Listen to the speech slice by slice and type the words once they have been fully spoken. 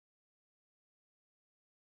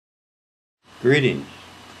Greetings.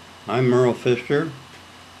 I'm Merle Fister.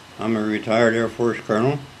 I'm a retired Air Force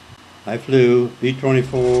colonel. I flew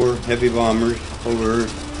B24 heavy bombers over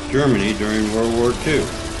Germany during World War II.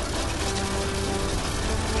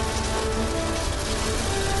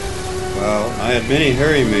 While I had many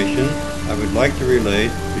hairy missions, I would like to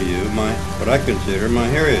relate to you what I consider my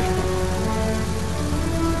hairiest one.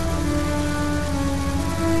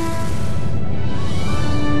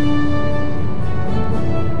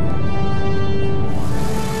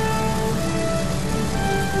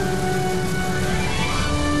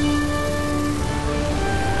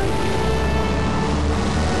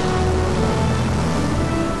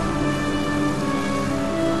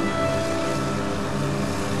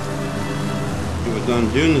 It was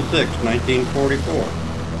on June the 6th, 1944.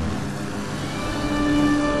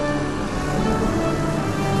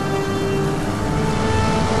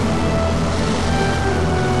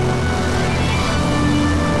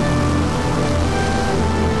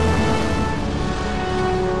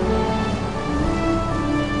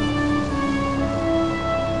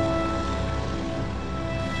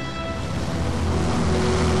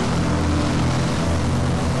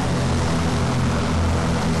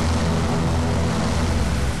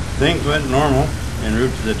 Things went normal en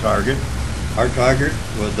route to the target. Our target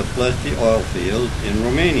was the Plesty oil fields in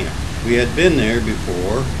Romania. We had been there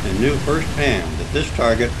before and knew firsthand that this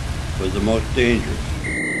target was the most dangerous.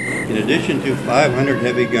 In addition to 500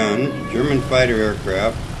 heavy guns, German fighter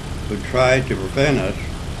aircraft would try to prevent us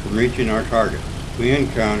from reaching our target. We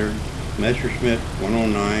encountered Messerschmitt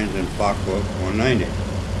 109s and Focke 190.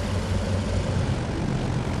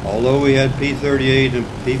 Although we had P-38 and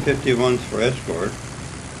P-51s for escort,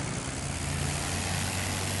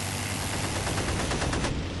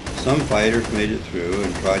 some fighters made it through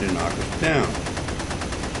and tried to knock us down.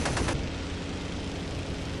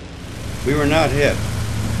 We were not hit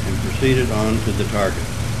and proceeded on to the target.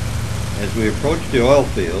 As we approached the oil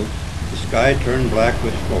fields, the sky turned black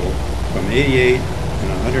with smoke from 88 and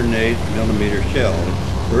 108 millimeter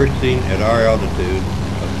shells bursting at our altitude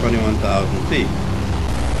of 21,000 feet.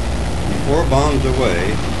 Before bombs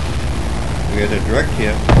away, we had a direct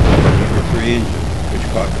hit on number 3 engine, which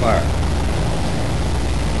caught fire.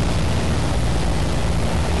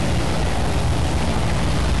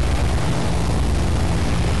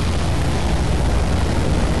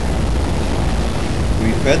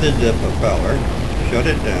 We feathered the propeller, shut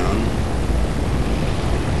it down,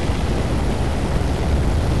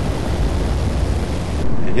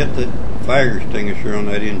 and hit the fire extinguisher on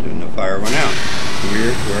that engine. The fire went out. We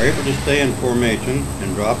were able to stay in formation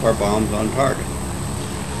and drop our bombs on target.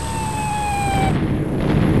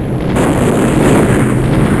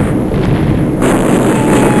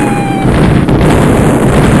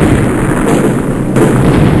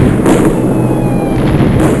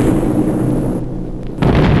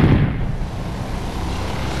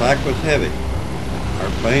 The flak was heavy.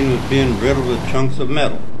 Our plane was being riddled with chunks of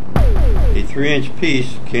metal. A 3-inch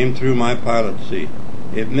piece came through my pilot seat.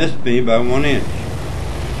 It missed me by 1 inch.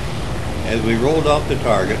 As we rolled off the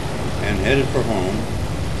target and headed for home,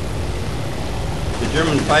 the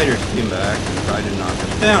German fighters came back and tried to knock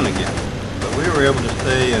us down again. But we were able to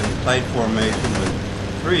stay in tight formation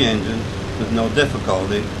with 3 engines with no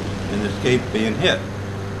difficulty and escape being hit.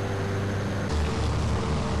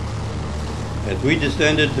 As we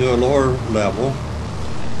descended to a lower level,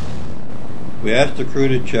 we asked the crew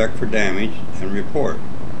to check for damage and report.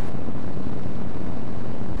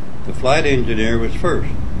 The flight engineer was first.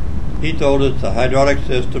 He told us the hydraulic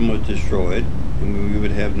system was destroyed and we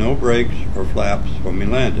would have no brakes or flaps when we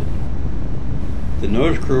landed. The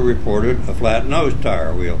nose crew reported a flat nose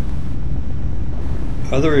tire wheel.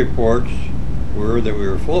 Other reports were that we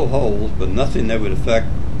were full of holes, but nothing that would affect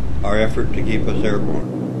our effort to keep us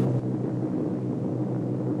airborne.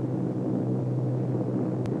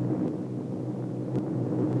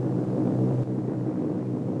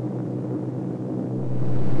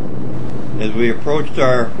 As we approached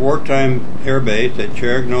our wartime air base at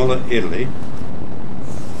Cerignola, Italy,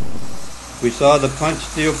 we saw the punched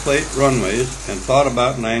steel plate runways and thought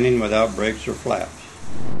about landing without brakes or flaps.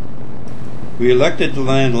 We elected to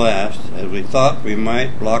land last as we thought we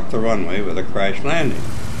might block the runway with a crash landing.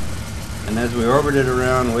 And as we orbited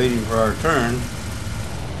around waiting for our turn,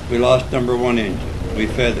 we lost number 1 engine. We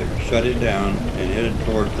feathered, shut it down, and headed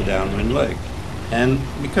towards the downwind leg. And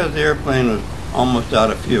because the airplane was almost out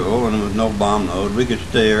of fuel and with no bomb load, we could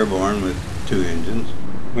stay airborne with 2 engines.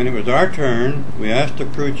 When it was our turn, we asked the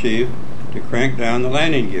crew chief to crank down the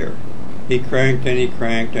landing gear. He cranked and he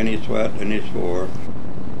cranked and he sweat and he swore.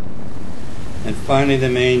 And finally the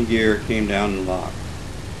main gear came down and locked.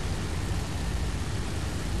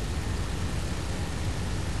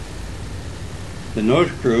 The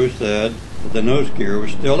nose crew said that the nose gear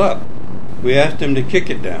was still up. We asked him to kick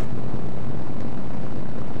it down,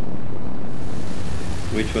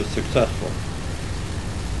 which was successful.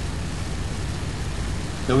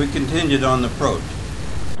 So we continued on the approach.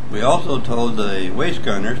 We also told the waist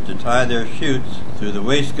gunners to tie their chutes through the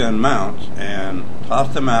waist gun mounts and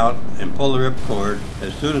toss them out and pull the ripcord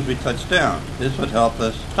as soon as we touched down. This would help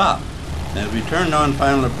us stop. As we turned on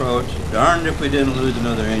final approach, darned if we didn't lose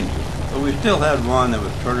another engine. But we still had one that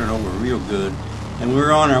was turning over real good, and we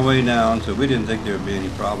were on our way down, so we didn't think there would be any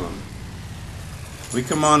problem. We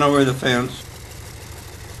come on over the fence.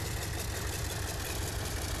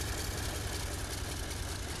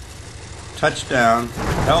 Touched down,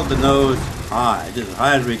 held the nose high, just as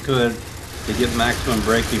high as we could to get maximum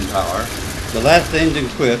braking power. The last engine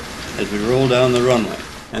quit as we rolled down the runway,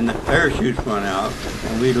 and the parachutes went out,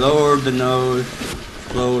 and we lowered the nose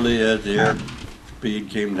slowly as the air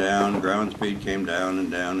speed came down, ground speed came down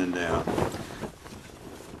and down and down.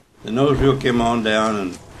 The nose wheel came on down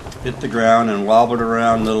and hit the ground and wobbled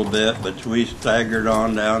around a little bit, but we staggered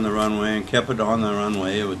on down the runway and kept it on the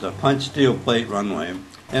runway. It was a punch steel plate runway,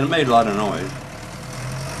 and it made a lot of noise.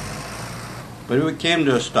 But we came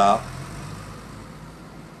to a stop.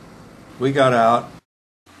 We got out.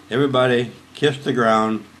 Everybody kissed the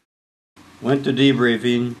ground, went to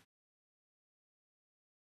debriefing.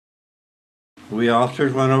 We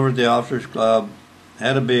officers went over to the officers' club,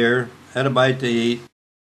 had a beer, had a bite to eat,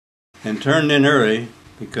 and turned in early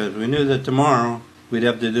because we knew that tomorrow we'd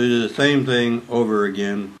have to do the same thing over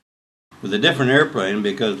again with a different airplane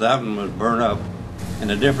because that one was burned up and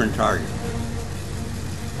a different target.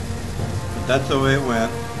 But that's the way it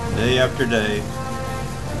went, day after day,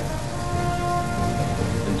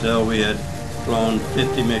 until we had flown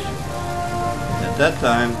 50 missions. At that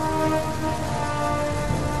time,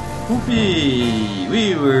 whoopee,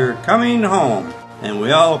 we were coming home, and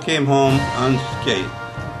we all came home unscathed.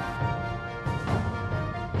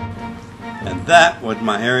 And that was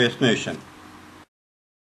my hairiest mission.